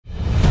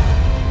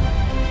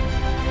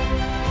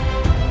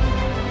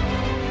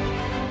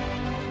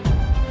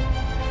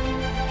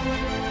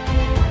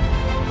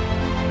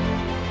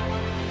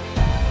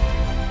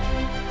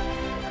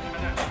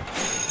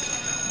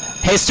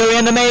History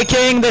in the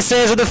making. This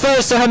is the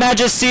first of Her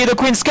Majesty the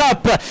Queen's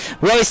Cup,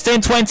 raced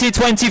in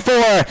 2024,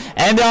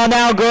 and they are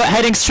now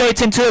heading straight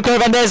into the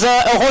curve. And there's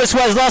a horse who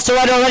has lost a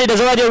rider already.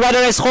 There's already a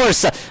riderless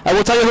horse. I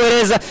will tell you who it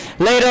is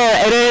later.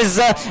 It is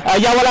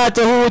Yawalat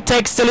who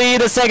takes the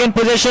lead, the second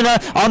position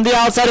on the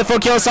outside of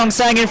Kyo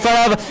Sang in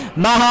front of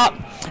Maha.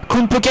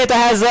 Kunphuket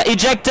has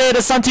ejected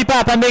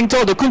Santipap, I'm being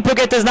told.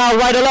 Kunphuket is now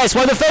riderless,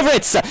 one of the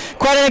favorites.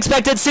 Quite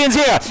unexpected scenes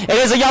here. It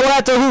is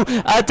Yawalata who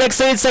takes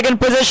the second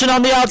position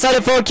on the outside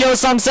of Kyo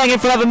Sang in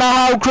front of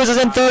Maha, who cruises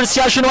in third.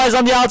 Siashunwa is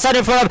on the outside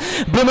in front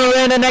of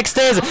Boomerang, and next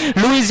is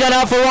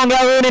Louisiana for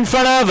Wangaroon in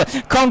front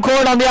of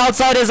Concorde. On the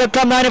outside is a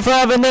Club 9 in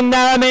front of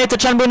Ningnaramit.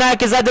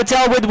 Chanbunak is at the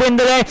tail with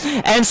Windere,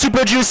 and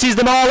Super Juice sees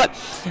them all.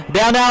 They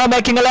are now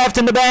making a left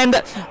in the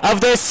bend of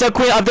this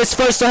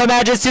first of Her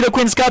Majesty the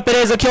Queen's Cup. It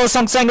is Kyo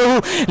Sang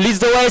who leads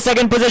the way,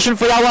 second position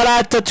for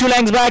Yawalat, 2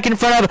 lengths back in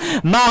front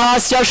of Maha.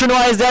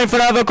 Siashunwa is there in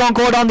front of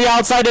Concorde. On the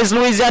outside is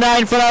Louisiana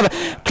in front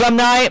of Club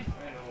 9.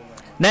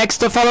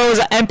 Next follows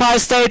Empire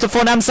State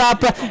for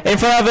Namsap in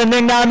front of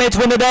Ningnamit.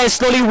 Winderday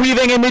slowly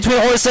weaving in between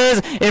horses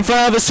in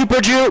front of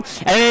Super Jew,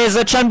 and it is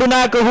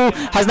Chanbunak who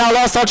has now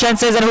lost all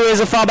chances and who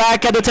is far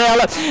back at the tail.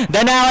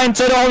 They now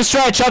enter the home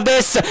stretch of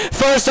this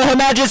first of Her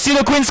Majesty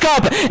the Queen's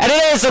Cup, and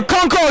it is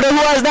Concorde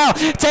who has now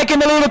taken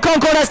the lead.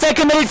 Concorde has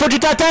taken the lead for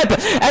Jitatep,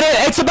 and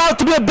it's about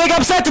to be a big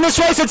upset in this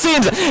race, it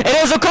seems. It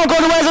is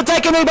Concorde who has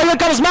taken the lead, but here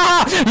comes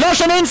Maha,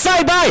 launched on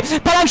inside by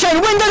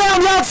Palanchen. Winderday on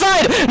the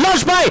outside,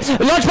 launched by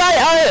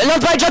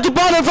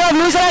Jatupon in front of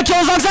Louisiana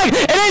Kyo Sang.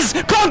 It is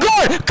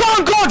Concorde!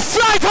 Concorde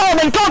flight home,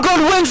 and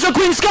Concorde wins the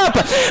Queen's Cup.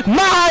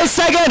 Maha is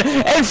second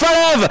in front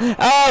of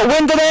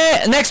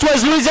Winderday. Next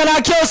was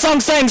Louisiana Kyo Sang,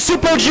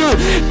 Super Jew,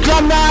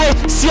 Club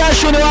 9,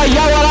 Siashunwa,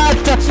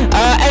 Yawalat,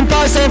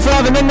 Empire State in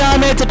front of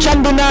Ningnamit.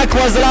 Chanbunak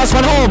was the last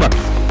one home.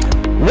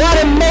 What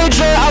a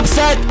major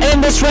upset in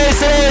this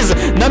race it is.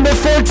 Number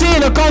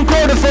 14, a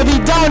Concorde for the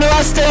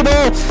Downera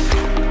stable.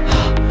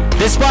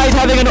 Despite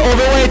having an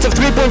overweight of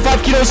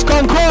 3.5 kilos,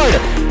 Concorde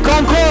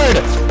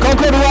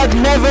who had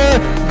never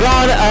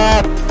gone,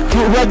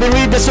 who had been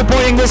really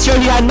disappointing this year.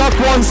 He had not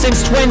won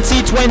since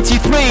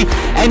 2023,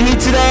 and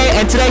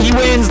today he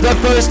wins the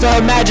first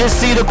Her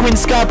Majesty the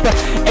Queen's Cup.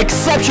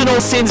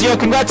 Exceptional scenes here.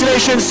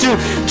 Congratulations to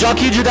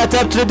Jockey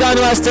Judatep, to the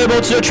Downera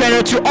stable, to the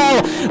trainer, to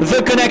all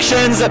the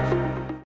connections.